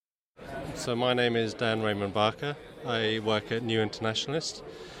So my name is Dan Raymond Barker. I work at New Internationalist.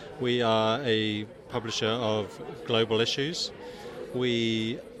 We are a publisher of global issues.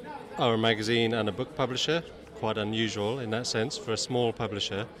 We are a magazine and a book publisher, quite unusual in that sense for a small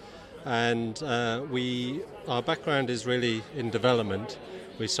publisher. And our background is really in development.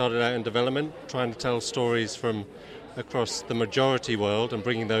 We started out in development, trying to tell stories from across the majority world and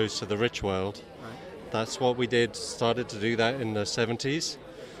bringing those to the rich world. Right. That's what we did, started to do that in the 70s.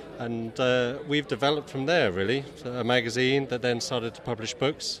 And we've developed from there, really. So a magazine that then started to publish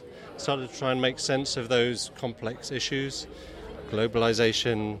books, started to try and make sense of those complex issues,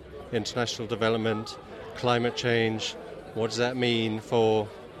 globalization, international development, climate change. What does that mean for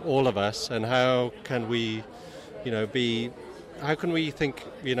all of us, and how can we, how can we think,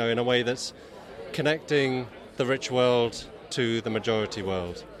 in a way that's connecting the rich world to the majority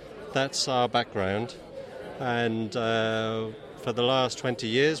world? That's our background, and for the last 20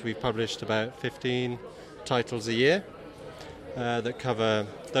 years, we've published about 15 titles a year that cover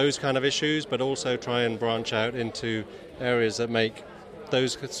those kind of issues, but also try and branch out into areas that make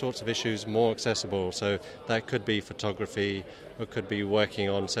those sorts of issues more accessible. So that could be photography, or could be working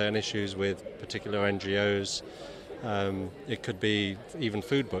on certain issues with particular NGOs. It could be even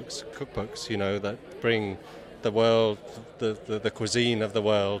food books, cookbooks, that bring the world, the cuisine of the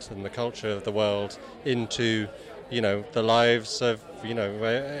world and the culture of the world into the lives of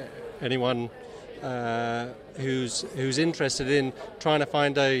anyone who's interested in trying to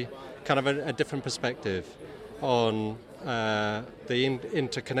find a kind of a different perspective on the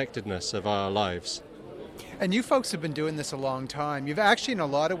interconnectedness of our lives. And you folks have been doing this a long time. You've actually, in a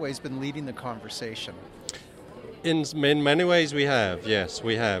lot of ways, been leading the conversation. In many ways, we have. Yes,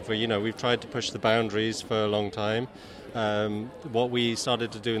 we have. We've tried to push the boundaries for a long time. What we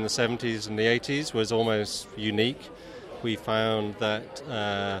started to do in the 70s and the 80s was almost unique. We found that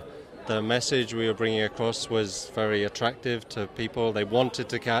the message we were bringing across was very attractive to people. They wanted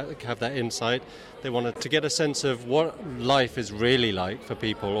to have that insight. They wanted to get a sense of what life is really like for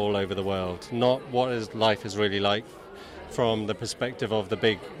people all over the world, not what life is really like from the perspective of the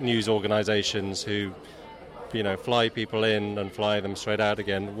big news organizations who fly people in and fly them straight out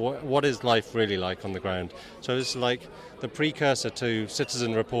again. What is life really like on the ground? So it's like the precursor to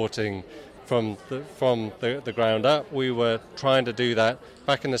citizen reporting from the ground up. We were trying to do that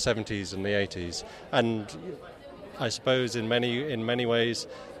back in the 70s and the 80s. And I suppose in many ways,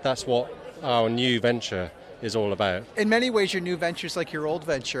 that's what our new venture is all about. In many ways, your new venture is like your old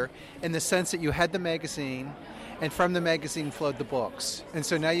venture in the sense that you had the magazine, and from the magazine flowed the books. And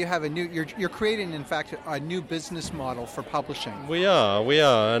so now you have you're creating, in fact, a new business model for publishing. We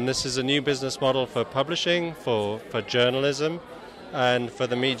are. And this is a new business model for publishing, for journalism, and for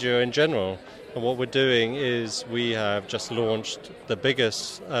the media in general. And what we're doing is we have just launched the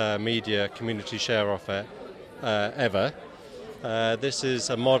biggest media community share offer ever. This is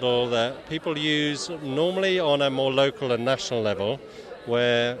a model that people use normally on a more local and national level,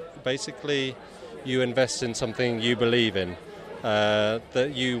 where basically you invest in something you believe in,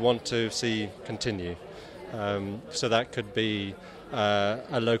 that you want to see continue. So that could be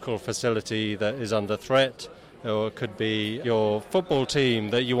a local facility that is under threat, or it could be your football team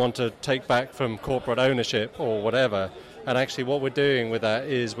that you want to take back from corporate ownership or whatever. And actually what we're doing with that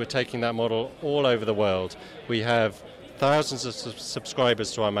is we're taking that model all over the world. We have thousands of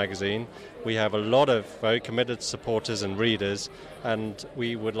subscribers to our magazine. We have a lot of very committed supporters and readers, and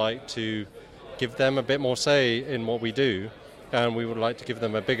we would like to give them a bit more say in what we do, and we would like to give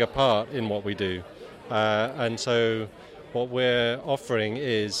them a bigger part in what we do. And so what we're offering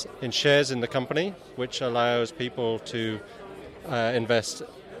is in shares in the company, which allows people to invest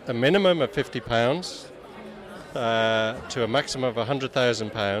a minimum of £50 to a maximum of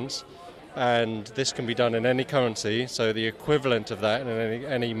 £100,000, and this can be done in any currency, so the equivalent of that in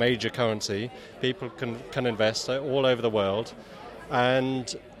any major currency. People can invest all over the world,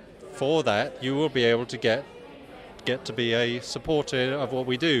 and for that you will be able to get to be a supporter of what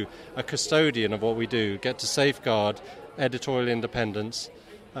we do, a custodian of what we do, get to safeguard editorial independence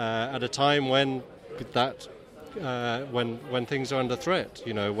at a time when when things are under threat,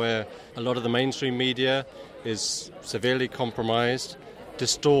 where a lot of the mainstream media is severely compromised,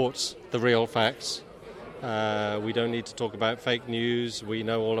 distorts the real facts. We don't need to talk about fake news, we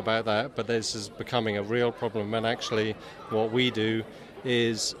know all about that, but this is becoming a real problem, and actually what we do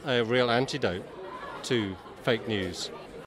is a real antidote to fake news.